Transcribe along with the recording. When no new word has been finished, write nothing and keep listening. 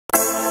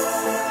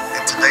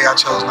I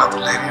chose not to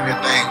let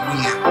anything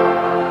win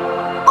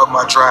but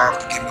my drive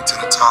to get me to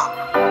the top.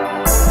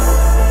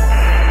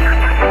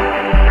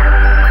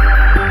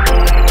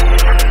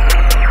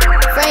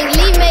 Frank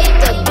Lee made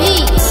the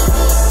beat.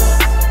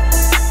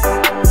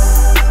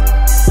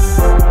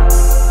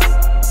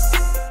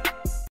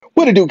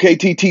 What it do,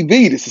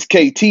 KTTV? This is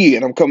KT,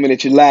 and I'm coming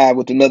at you live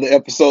with another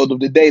episode of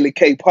the Daily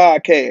K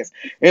Podcast.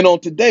 And on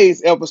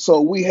today's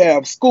episode, we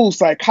have school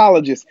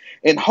psychologist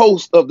and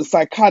host of the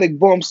Psychotic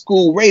Bump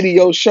School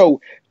radio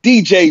show,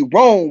 DJ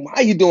Rome.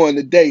 How you doing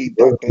today,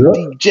 Dr.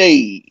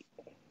 DJ?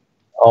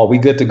 Oh, we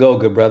good to go,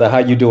 good brother. How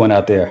you doing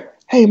out there?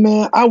 Hey,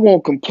 man, I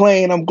won't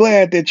complain. I'm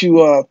glad that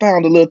you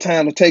found a little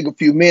time to take a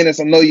few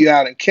minutes. I know you're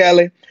out in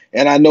Cali,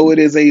 and I know it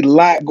is a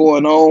lot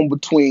going on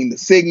between the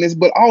sickness,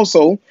 but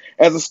also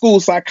as a school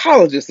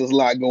psychologist, there's a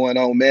lot going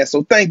on, man.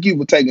 So thank you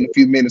for taking a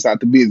few minutes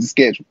out the busy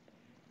schedule.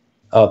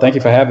 Oh, thank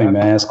you for having me,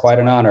 man. It's quite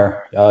an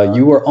honor.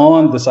 You were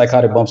on the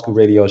Psychotic Bump School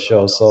radio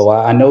show, so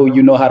I know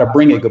you know how to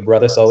bring it, good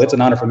brother. So it's an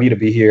honor for me to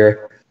be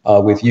here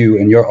with you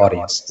and your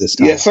audience this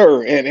time. Yes,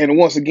 sir. And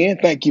once again,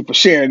 thank you for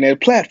sharing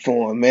that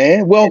platform,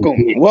 man. Welcome.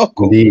 Indeed.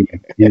 Welcome.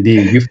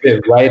 Indeed. You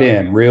fit right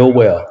in real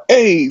well.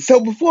 Hey,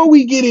 so before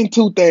we get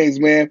into things,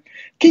 man,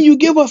 can you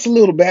give us a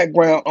little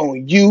background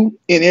on you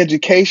in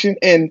education,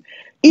 and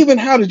even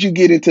how did you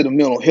get into the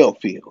mental health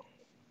field?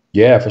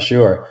 Yeah, for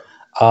sure.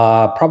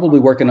 Probably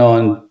working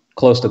on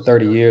close to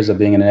 30 years of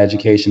being in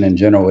education in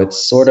general. It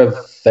sort of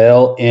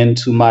fell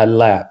into my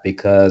lap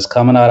because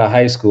coming out of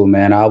high school,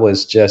 man, I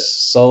was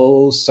just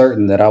so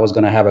certain that I was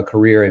going to have a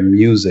career in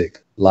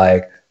music.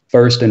 Like,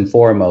 first and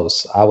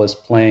foremost, I was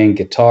playing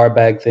guitar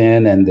back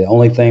then, and the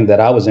only thing that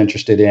I was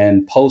interested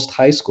in post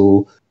high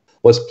school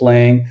was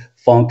playing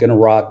funk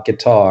and rock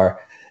guitar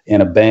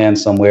in a band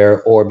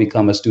somewhere or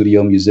become a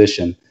studio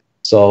musician.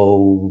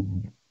 So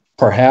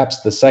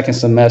perhaps the second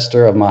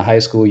semester of my high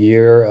school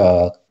year,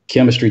 a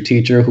chemistry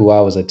teacher who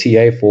I was a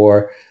TA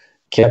for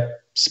kept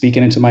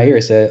speaking into my ear.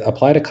 He said,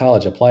 apply to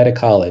college, apply to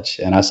college.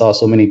 And I saw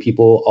so many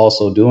people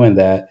also doing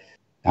that.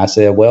 I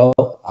said, well,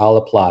 I'll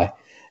apply.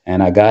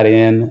 And I got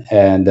in,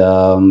 and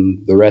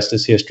the rest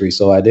is history.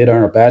 So I did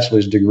earn a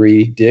bachelor's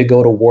degree, did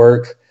go to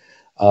work,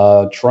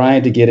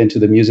 trying to get into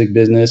the music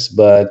business,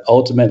 but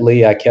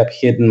ultimately I kept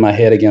hitting my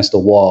head against the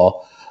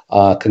wall.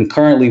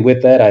 Concurrently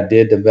with that, I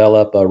did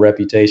develop a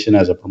reputation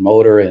as a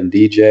promoter and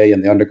DJ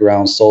in the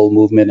underground soul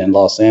movement in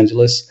Los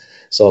Angeles.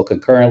 So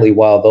concurrently,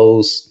 while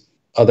those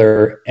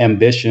other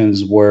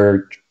ambitions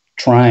were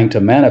trying to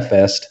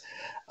manifest,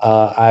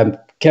 I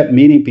kept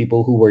meeting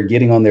people who were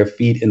getting on their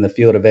feet in the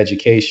field of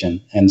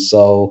education. And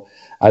so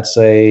I'd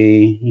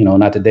say,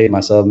 not to date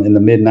myself, in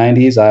the mid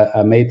 90s,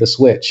 I made the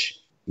switch.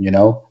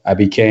 I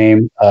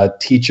became a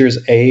teacher's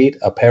aide,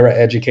 a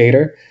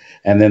paraeducator.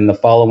 And then the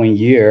following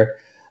year,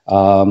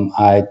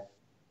 I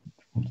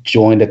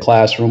joined a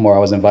classroom, or I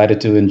was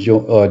invited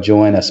to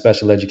join a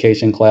special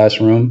education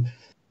classroom,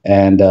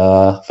 and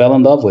fell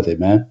in love with it,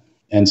 man.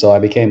 And so I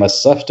became a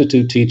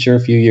substitute teacher a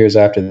few years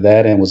after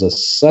that, and was a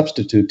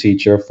substitute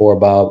teacher for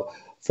about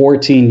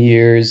 14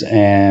 years.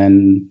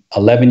 And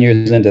 11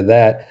 years into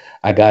that,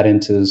 I got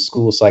into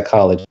school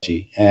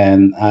psychology.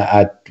 And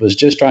I was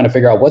just trying to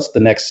figure out what's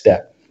the next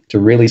step to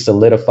really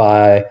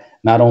solidify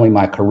not only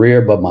my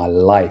career, but my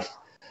life.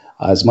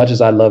 As much as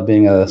I love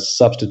being a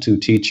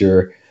substitute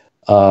teacher,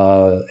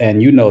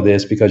 and you know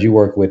this because you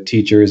work with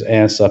teachers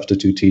and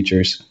substitute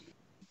teachers,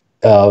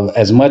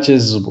 as much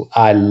as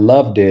I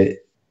loved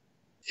it,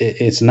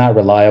 it's not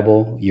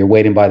reliable. You're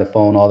waiting by the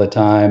phone all the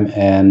time,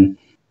 and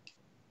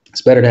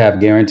it's better to have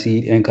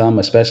guaranteed income,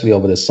 especially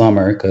over the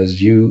summer,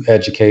 because you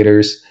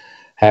educators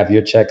have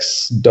your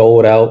checks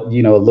doled out,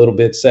 a little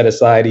bit set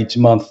aside each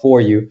month for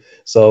you.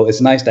 So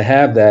it's nice to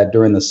have that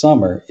during the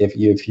summer if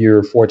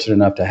you're fortunate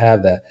enough to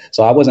have that.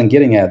 So I wasn't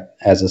getting it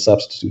as a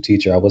substitute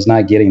teacher. I was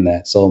not getting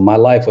that. So my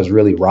life was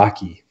really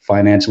rocky,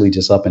 financially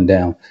just up and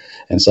down.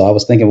 And so I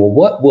was thinking, well,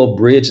 what will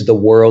bridge the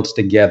worlds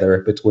together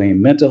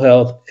between mental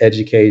health,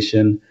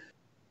 education,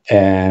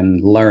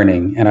 and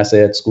learning? And I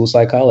said, school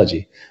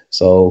psychology.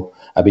 So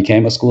I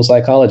became a school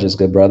psychologist,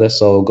 good brother.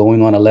 So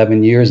going on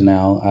 11 years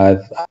now,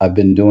 I've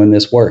been doing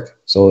this work.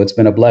 So it's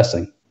been a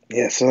blessing.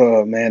 Yes,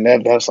 man,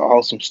 that's an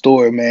awesome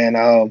story, man.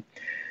 Right.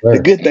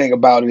 The good thing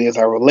about it is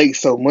I relate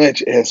so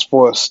much as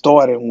far as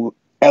starting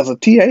as a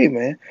TA,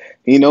 man.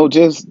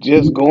 Just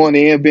going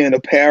in, being a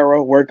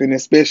para, working in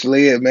special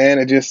ed, man,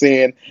 and just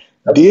saying,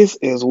 this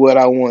is what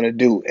I want to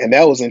do. And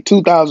that was in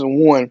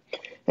 2001.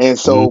 And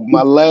so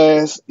my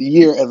last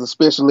year as a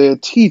special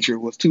ed teacher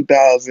was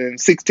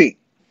 2016.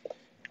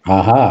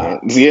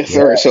 Yes,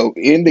 sir. Yeah. So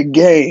in the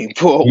game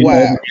for a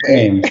while.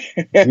 You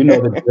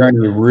know the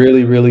journey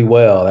really, really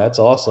well. That's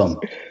awesome.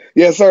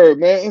 Yes, sir,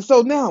 man. And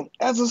so now,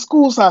 as a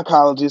school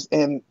psychologist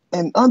and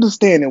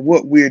understanding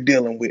what we're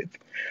dealing with,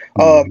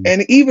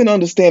 and even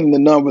understanding the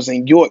numbers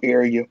in your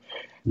area,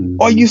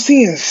 are you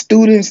seeing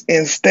students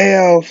and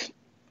staff?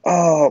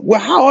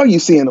 How are you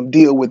seeing them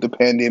deal with the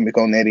pandemic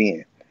on that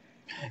end?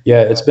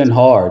 Yeah, it's been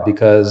hard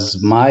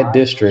because my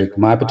district,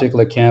 my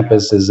particular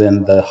campus is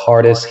in the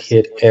hardest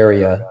hit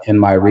area in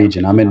my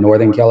region. I'm in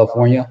Northern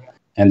California.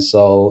 And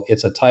so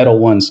it's a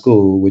Title I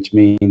school, which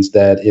means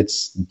that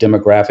it's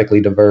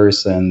demographically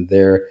diverse, and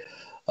they're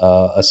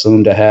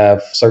assumed to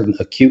have certain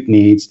acute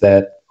needs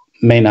that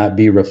may not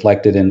be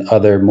reflected in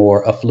other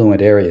more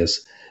affluent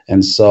areas.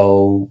 And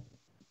so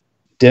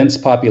dense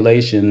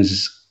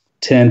populations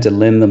tend to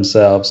lend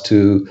themselves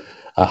to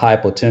a high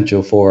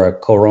potential for a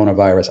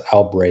coronavirus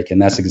outbreak.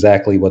 And that's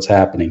exactly what's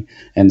happening.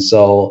 And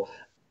so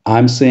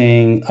I'm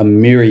seeing a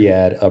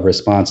myriad of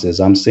responses.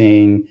 I'm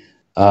seeing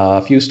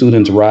a few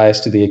students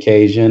rise to the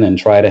occasion and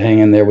try to hang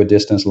in there with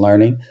distance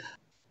learning.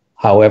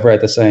 However,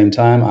 at the same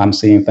time, I'm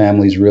seeing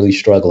families really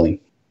struggling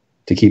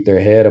to keep their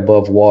head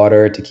above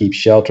water, to keep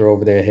shelter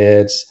over their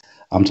heads.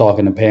 I'm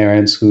talking to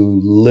parents who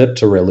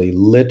literally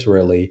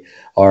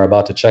are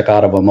about to check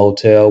out of a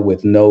motel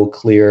with no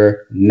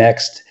clear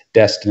next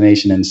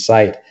destination in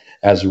sight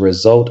as a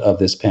result of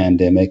this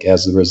pandemic,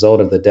 as a result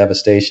of the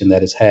devastation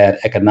that it's had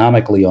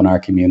economically on our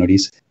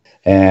communities.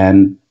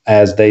 And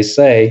as they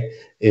say,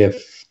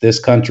 if this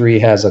country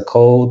has a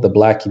cold, the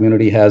Black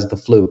community has the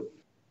flu.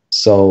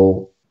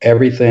 So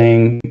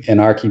everything in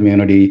our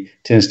community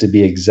tends to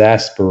be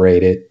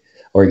exasperated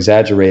or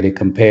exaggerated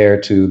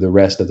compared to the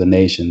rest of the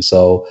nation.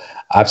 So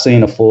I've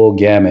seen a full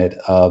gamut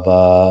of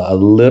a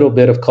little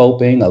bit of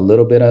coping, a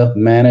little bit of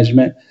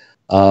management.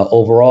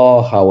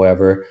 Overall,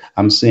 however,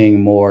 I'm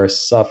seeing more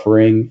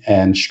suffering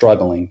and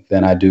struggling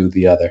than I do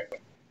the other.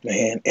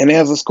 Man, and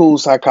as a school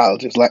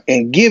psychologist,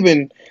 and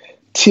giving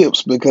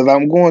tips, because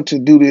I'm going to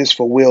do this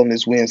for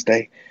Wellness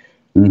Wednesday,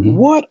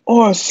 what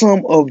are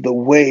some of the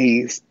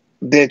ways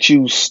that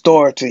you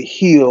start to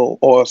heal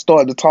or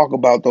start to talk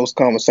about those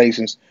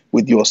conversations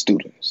with your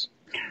students?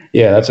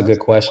 Yeah, that's a good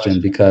question,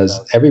 because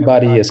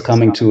everybody is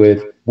coming to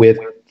it with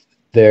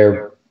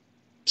their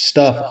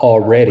stuff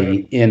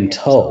already in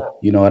tow.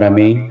 You know what I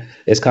mean?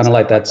 It's kind of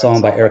like that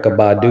song by Erykah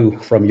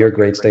Badu from your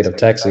great state of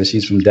Texas.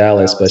 She's from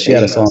Dallas, but she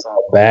had a song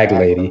called Bag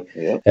Lady.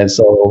 And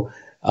so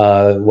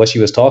what she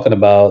was talking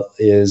about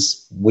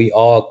is we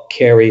all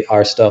carry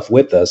our stuff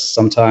with us,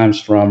 sometimes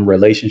from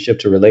relationship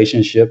to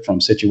relationship, from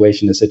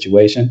situation to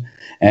situation.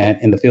 And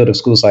in the field of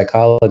school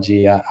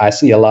psychology, I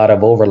see a lot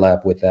of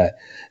overlap with that.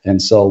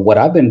 And so what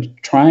I've been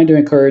trying to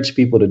encourage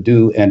people to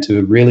do and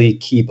to really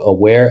keep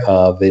aware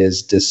of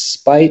is,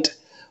 despite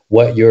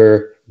what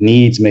your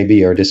needs may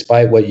be, or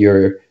despite what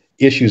your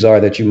issues are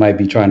that you might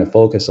be trying to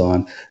focus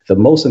on, the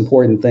most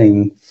important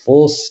thing,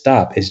 full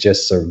stop, is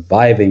just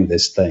surviving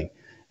this thing.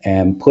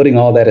 And putting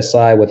all that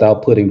aside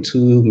without putting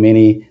too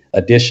many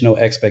additional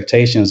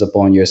expectations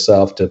upon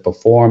yourself to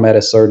perform at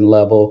a certain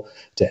level,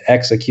 to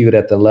execute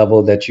at the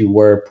level that you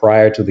were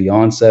prior to the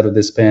onset of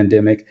this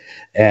pandemic,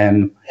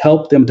 and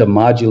help them to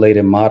modulate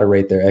and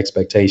moderate their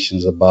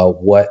expectations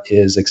about what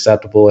is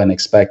acceptable and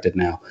expected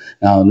now.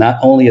 Now, not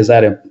only is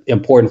that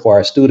important for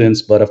our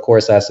students, but of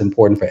course, that's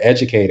important for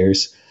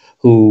educators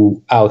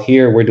who out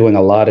here, we're doing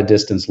a lot of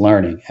distance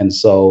learning. And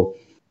so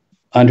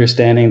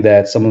understanding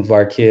that some of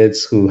our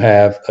kids who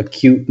have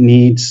acute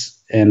needs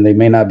and they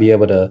may not be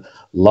able to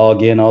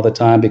log in all the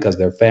time because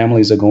their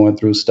families are going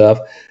through stuff,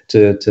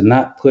 to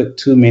not put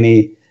too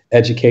many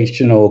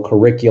educational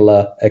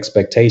curricula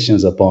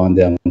expectations upon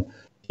them.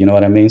 You know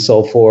what I mean?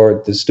 So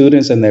for the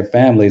students and their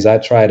families, I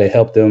try to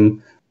help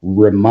them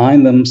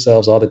remind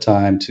themselves all the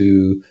time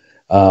to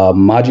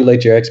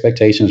modulate your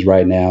expectations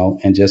right now,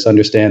 and just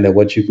understand that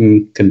what you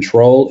can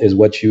control is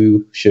what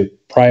you should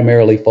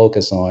primarily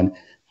focus on.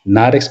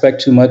 Not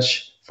expect too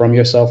much from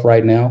yourself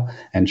right now,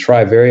 and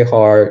try very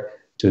hard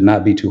to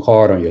not be too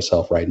hard on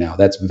yourself right now.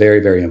 That's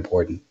very, very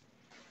important.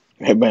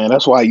 Hey, man,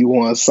 that's why you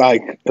won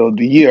Psych of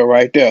the Year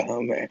right there,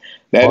 huh, man?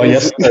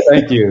 Yes, sir.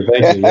 Thank you.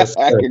 Thank you. Yes,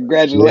 sir.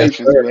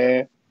 Congratulations, yes,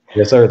 man.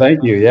 Yes, sir.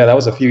 Thank you. Yeah, that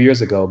was a few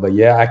years ago. But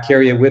yeah, I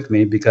carry it with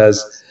me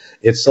because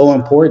it's so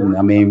important.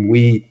 I mean,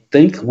 we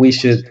think we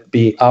should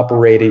be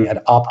operating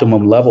at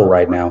optimum level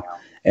right now.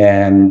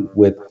 And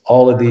with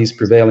all of these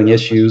prevailing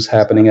issues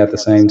happening at the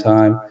same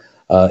time,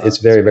 it's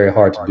very, very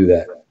hard to do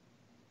that.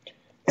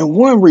 And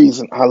one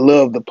reason I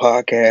love the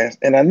podcast,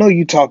 and I know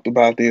you talked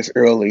about this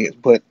earlier,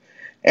 but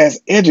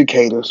as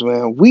educators,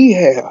 man, we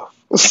have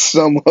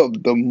some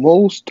of the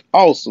most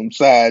awesome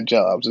side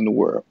jobs in the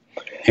world.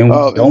 And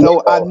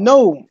so I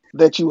know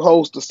that you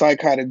host the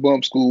Psychotic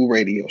Bump School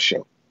radio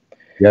show.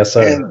 Yes,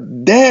 sir.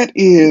 And that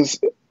is,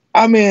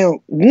 I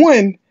mean,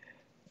 one,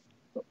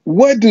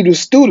 what do the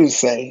students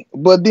say?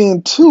 But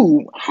then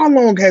two, how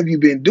long have you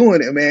been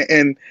doing it, man?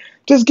 And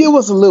just give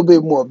us a little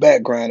bit more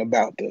background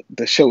about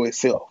the show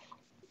itself.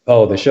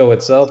 Oh, the show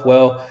itself?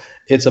 Well,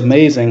 it's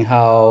amazing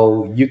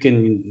how you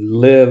can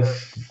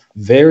live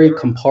very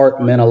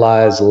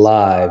compartmentalized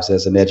lives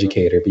as an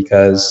educator,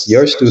 because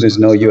your students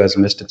know you as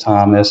Mr.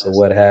 Thomas or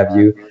what have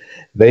you.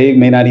 They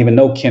may not even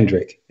know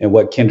Kendrick and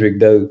what Kendrick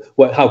do,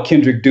 how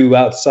Kendrick do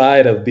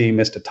outside of being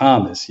Mr.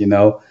 Thomas, you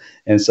know?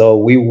 And so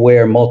we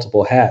wear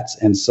multiple hats.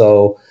 And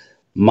so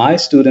my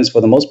students,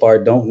 for the most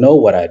part, don't know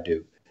what I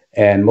do.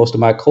 And most of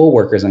my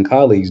coworkers and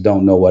colleagues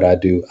don't know what I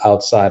do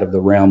outside of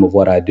the realm of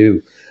what I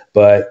do.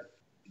 But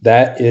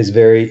that is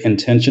very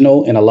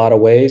intentional in a lot of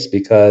ways,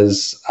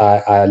 because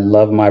I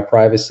love my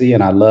privacy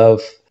and I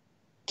love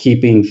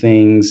keeping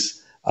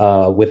things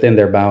within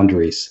their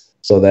boundaries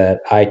so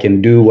that I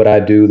can do what I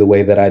do the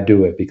way that I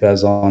do it.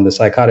 Because on the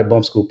Psychotic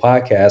Bump School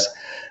podcast,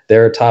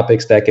 there are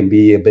topics that can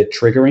be a bit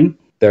triggering.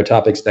 There are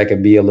topics that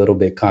can be a little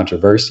bit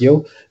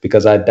controversial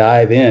because I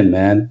dive in,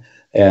 man.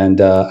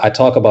 And I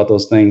talk about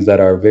those things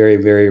that are very,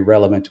 very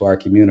relevant to our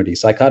community.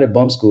 Psychotic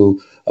Bump School,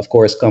 of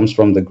course, comes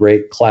from the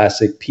great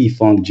classic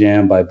P-Funk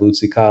Jam by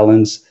Bootsy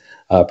Collins,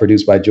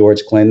 produced by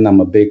George Clinton. I'm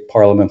a big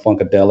Parliament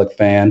Funkadelic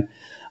fan.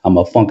 I'm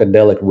a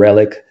Funkadelic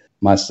relic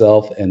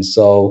myself. And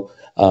so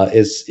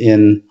it's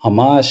in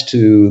homage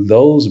to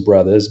those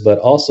brothers, but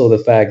also the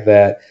fact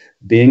that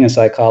being a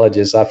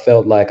psychologist, I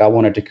felt like I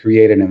wanted to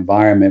create an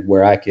environment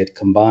where I could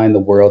combine the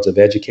worlds of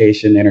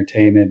education,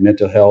 entertainment,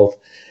 mental health,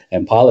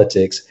 and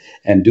politics,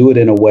 and do it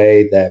in a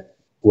way that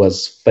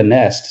was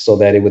finessed so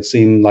that it would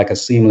seem like a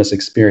seamless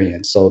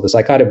experience. So the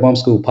Psychotic Bump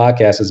School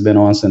podcast has been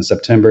on since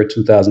September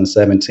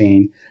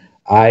 2017.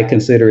 I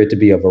consider it to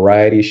be a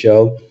variety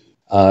show.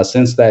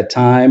 Since that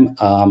time,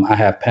 I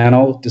have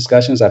panel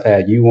discussions. I've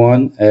had you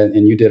on,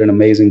 and you did an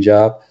amazing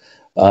job.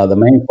 The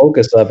main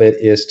focus of it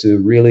is to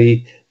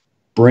really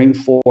bring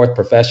forth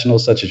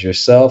professionals such as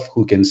yourself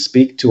who can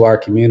speak to our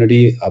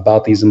community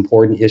about these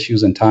important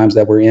issues and times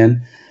that we're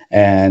in,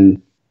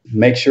 and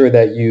make sure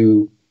that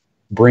you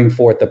bring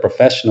forth the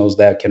professionals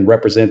that can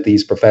represent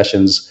these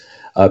professions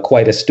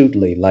quite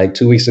astutely. Like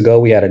 2 weeks ago,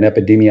 we had an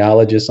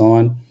epidemiologist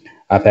on.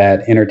 I've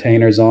had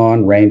entertainers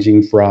on,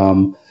 ranging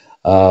from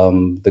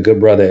the good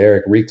brother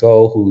Eric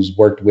Rico, who's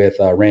worked with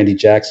Randy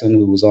Jackson,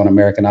 who was on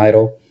American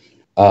Idol,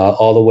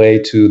 all the way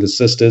to the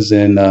sisters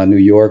in New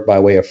York by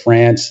way of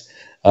France,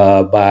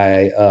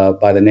 by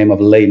the name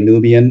of Les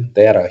Nubian.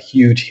 They had a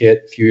huge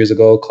hit a few years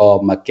ago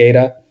called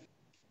Makeda.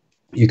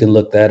 You can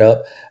look that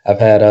up. I've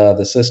had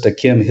the sister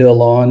Kim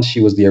Hill on. She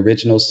was the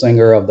original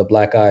singer of the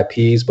Black Eyed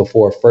Peas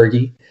before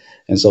Fergie.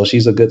 And so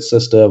she's a good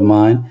sister of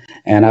mine.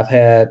 And I've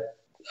had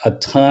a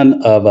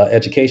ton of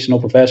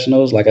educational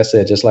professionals, like I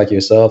said, just like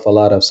yourself, a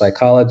lot of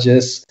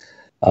psychologists,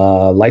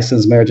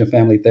 licensed marriage and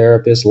family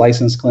therapists,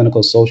 licensed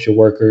clinical social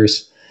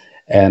workers.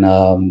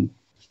 And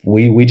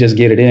we just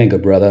get it in,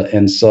 good brother.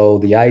 And so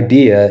the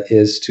idea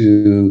is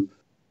to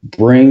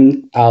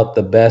bring out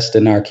the best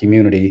in our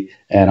community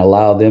and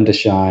allow them to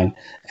shine,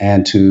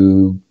 and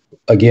to,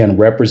 again,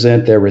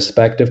 represent their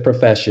respective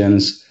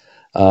professions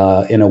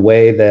in a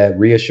way that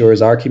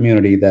reassures our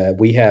community that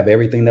we have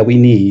everything that we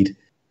need,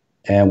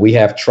 and we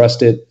have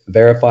trusted,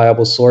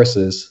 verifiable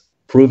sources,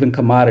 proven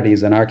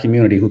commodities in our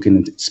community who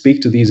can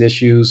speak to these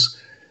issues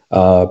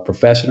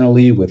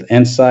professionally, with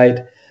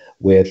insight,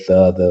 with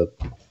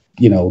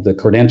the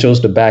credentials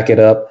to back it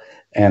up,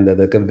 and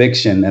the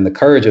conviction and the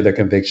courage of their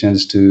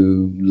convictions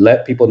to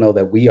let people know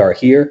that we are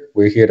here.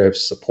 We're here to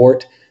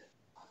support,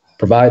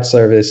 provide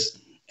service,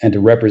 and to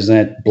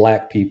represent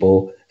Black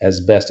people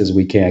as best as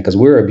we can, because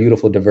we're a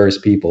beautiful, diverse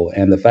people.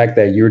 And the fact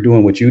that you're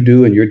doing what you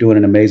do and you're doing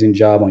an amazing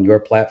job on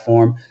your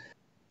platform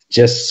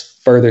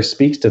just further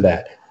speaks to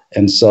that.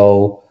 And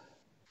so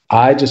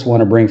I just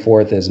want to bring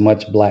forth as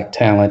much Black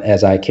talent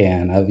as I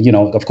can.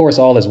 Of course,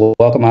 all is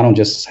welcome. I don't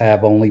just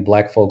have only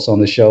Black folks on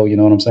the show, you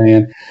know what I'm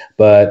saying?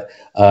 But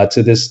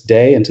to this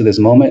day and to this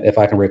moment, if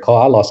I can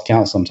recall, I lost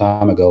count some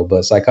time ago,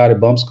 but Psychotic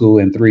Bump School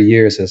in 3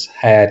 years has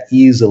had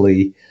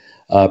easily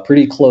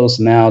pretty close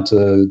now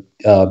to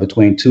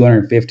between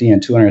 250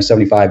 and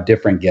 275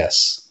 different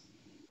guests.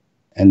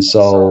 And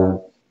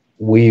so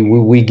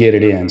we get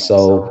it in.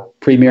 So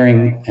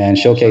premiering and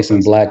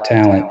showcasing Black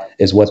talent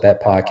is what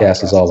that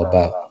podcast is all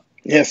about.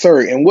 Yes, sir.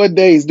 And what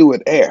days do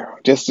it air?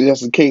 Just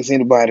in case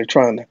anybody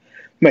trying to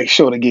make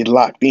sure to get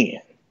locked in.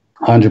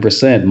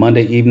 100%.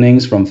 Monday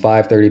evenings from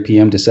 5:30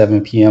 p.m. to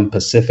 7 p.m.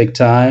 Pacific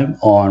time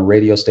on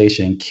radio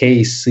station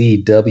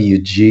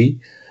KCWG,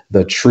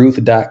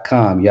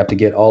 thetruth.com. You have to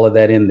get all of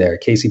that in there.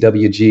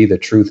 KCWG,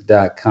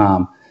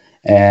 thetruth.com.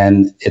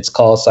 And it's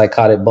called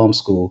Psychotic Bump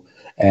School.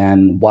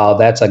 And while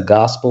that's a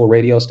gospel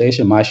radio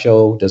station, my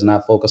show does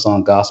not focus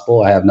on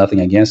gospel. I have nothing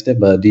against it,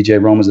 but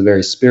DJ Rome is a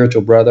very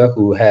spiritual brother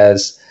who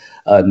has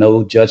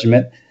no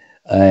judgment.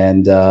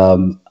 And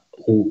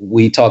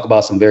we talk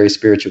about some very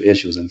spiritual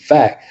issues. In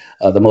fact,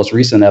 the most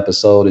recent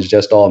episode is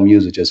just all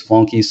music, just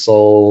funky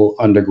soul,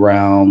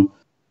 underground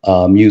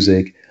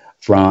music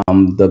from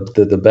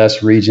the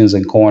best regions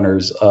and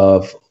corners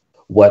of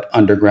what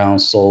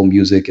underground soul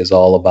music is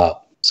all about.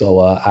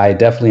 So I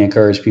definitely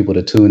encourage people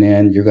to tune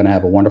in. You're going to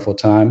have a wonderful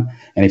time.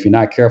 And if you're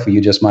not careful,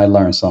 you just might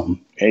learn something.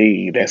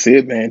 Hey, that's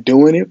it, man.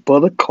 Doing it for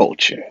the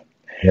culture.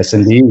 Yes,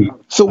 indeed.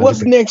 So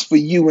what's next for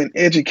you in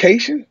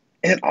education?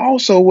 And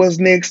also what's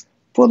next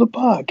for the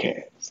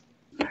podcast?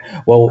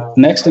 Well,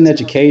 next in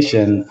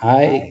education,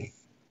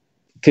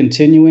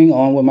 continuing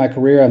on with my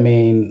career. I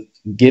mean,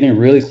 getting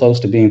really close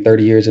to being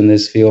 30 years in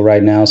this field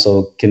right now.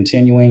 So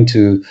continuing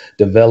to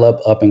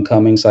develop up and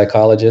coming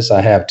psychologists.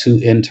 I have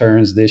 2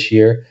 interns this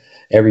year.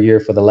 Every year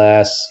for the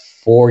last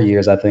 4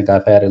 years, I think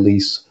I've had at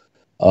least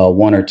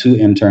 1 or 2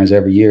 interns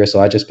every year. So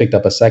I just picked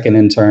up a second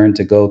intern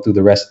to go through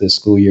the rest of the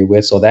school year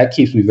with. So that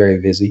keeps me very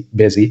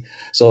busy.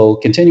 So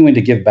continuing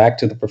to give back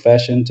to the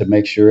profession to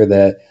make sure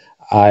that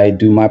I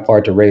do my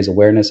part to raise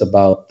awareness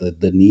about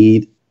the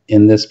need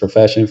in this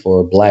profession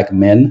for Black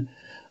men,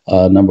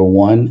 number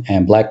one,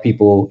 and Black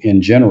people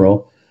in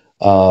general.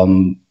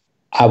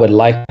 I would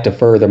like to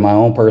further my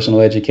own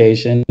personal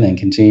education and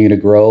continue to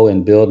grow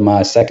and build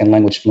my second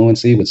language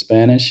fluency with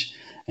Spanish,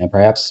 and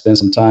perhaps spend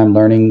some time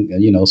learning,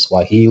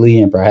 Swahili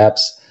and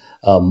perhaps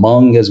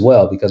Hmong as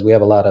well, because we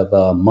have a lot of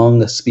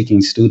Hmong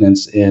speaking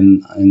students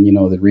in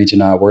the region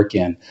I work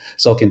in.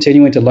 So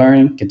continuing to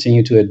learn,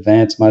 continue to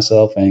advance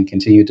myself, and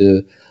continue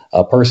to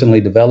personally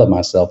develop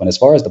myself. And as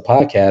far as the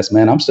podcast,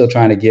 man, I'm still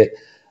trying to get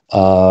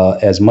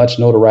as much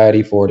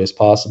notoriety for it as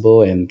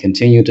possible, and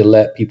continue to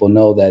let people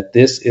know that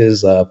this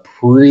is a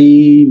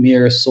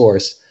premier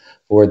source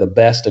for the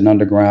best in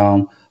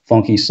underground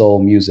funky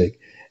soul music.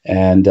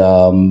 And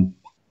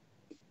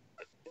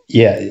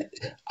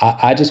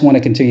I just want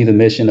to continue the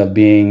mission of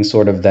being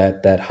sort of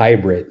that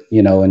hybrid,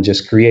 and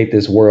just create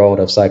this world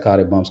of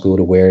Psychotic Bump School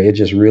to where it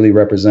just really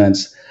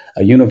represents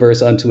a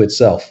universe unto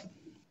itself.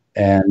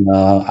 And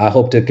I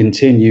hope to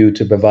continue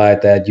to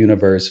provide that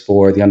universe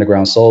for the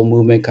underground soul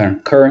movement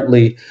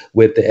currently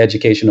with the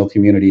educational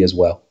community as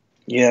well.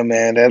 Yeah,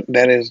 man,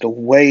 that is the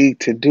way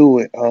to do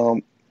it.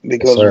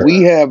 Because Yes,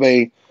 we have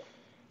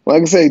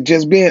like I say,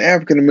 just being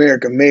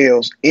African-American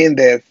males in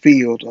that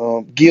field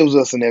gives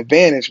us an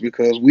advantage,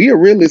 because we are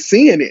really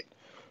seeing it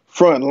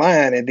front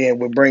line, and then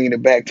we're bringing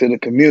it back to the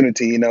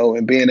community,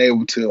 and being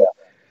able to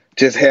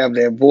just have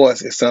that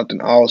voice is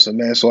something awesome,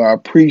 man. So I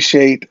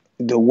appreciate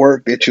the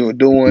work that you're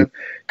doing.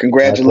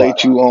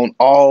 Congratulate you on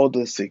all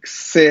the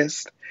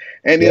success.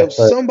 And if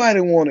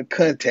somebody want to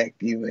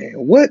contact you, man,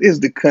 what is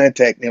the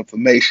contact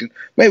information?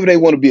 Maybe they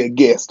want to be a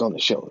guest on the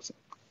show.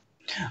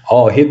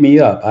 Oh, hit me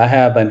up. I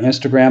have an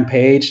Instagram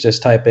page.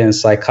 Just type in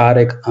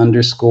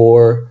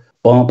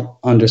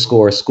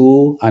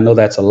psychotic_bump_school. I know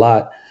that's a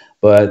lot,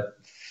 but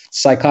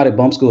Psychotic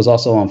Bump School is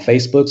also on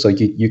Facebook. So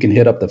you can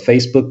hit up the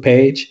Facebook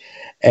page,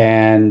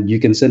 and you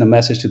can send a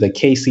message to the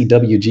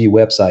KCWG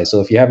website. So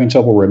if you're having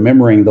trouble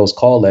remembering those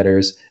call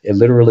letters, it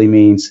literally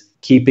means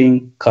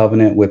Keeping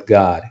Covenant with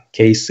God,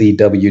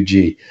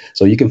 KCWG.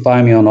 So you can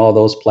find me on all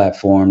those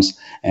platforms,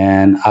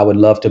 and I would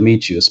love to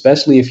meet you,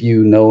 especially if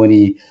you know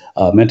any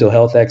mental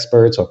health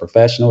experts or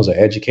professionals or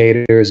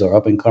educators or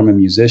up-and-coming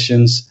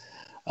musicians.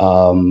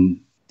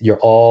 You're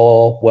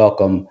all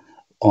welcome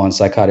on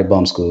Psychotic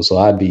Bump School. So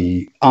I'd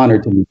be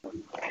honored to meet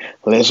you.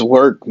 Let's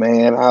work,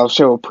 man. I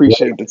sure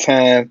appreciate the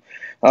time.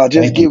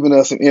 Just giving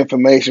us some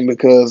information,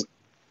 because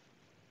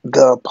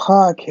the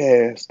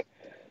podcast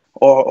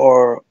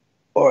are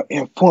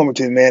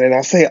informative, man. And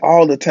I say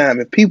all the time,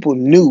 if people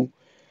knew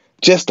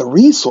just the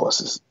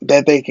resources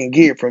that they can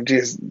get from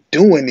just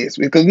doing this,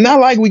 because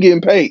not like we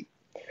getting paid,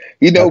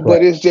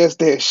 but it's just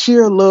that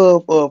sheer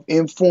love of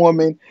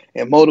informing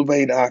and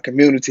motivating our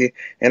community.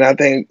 And I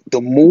think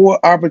the more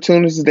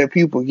opportunities that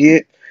people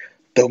get,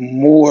 the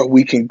more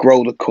we can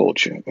grow the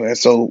culture. And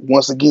so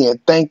once again,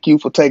 thank you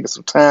for taking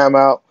some time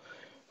out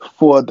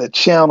for the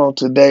channel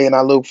today. And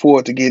I look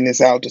forward to getting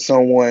this out to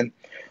someone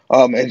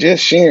and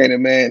just sharing it,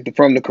 man,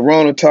 from the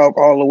Corona talk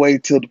all the way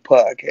to the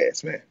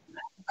podcast, man.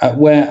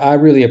 Well, I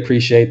really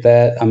appreciate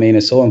that. I mean,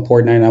 it's so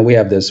important. And we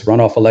have this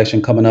runoff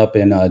election coming up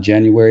in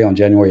January, on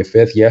January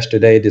 5th.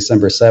 Yesterday,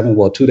 December 7th,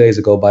 well, 2 days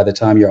ago, by the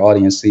time your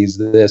audience sees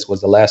this,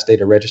 was the last day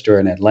to register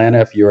in Atlanta.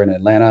 If you're an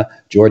Atlanta,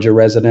 Georgia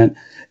resident,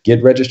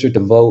 get registered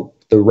to vote.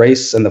 The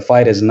race and the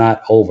fight is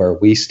not over.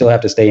 We still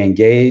have to stay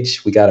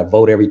engaged. We got to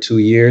vote every 2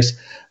 years.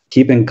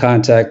 Keep in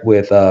contact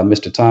with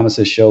Mr.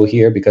 Thomas's show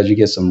here, because you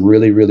get some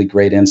really, really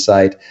great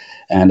insight.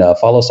 And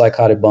follow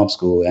Psychotic Bump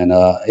School. And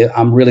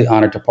I'm really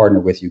honored to partner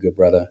with you, good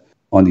brother,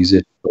 on these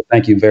issues. So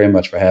thank you very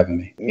much for having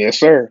me. Yes,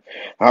 sir.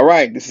 All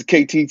right. This is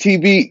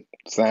KTTB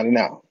signing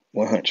out.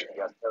 100.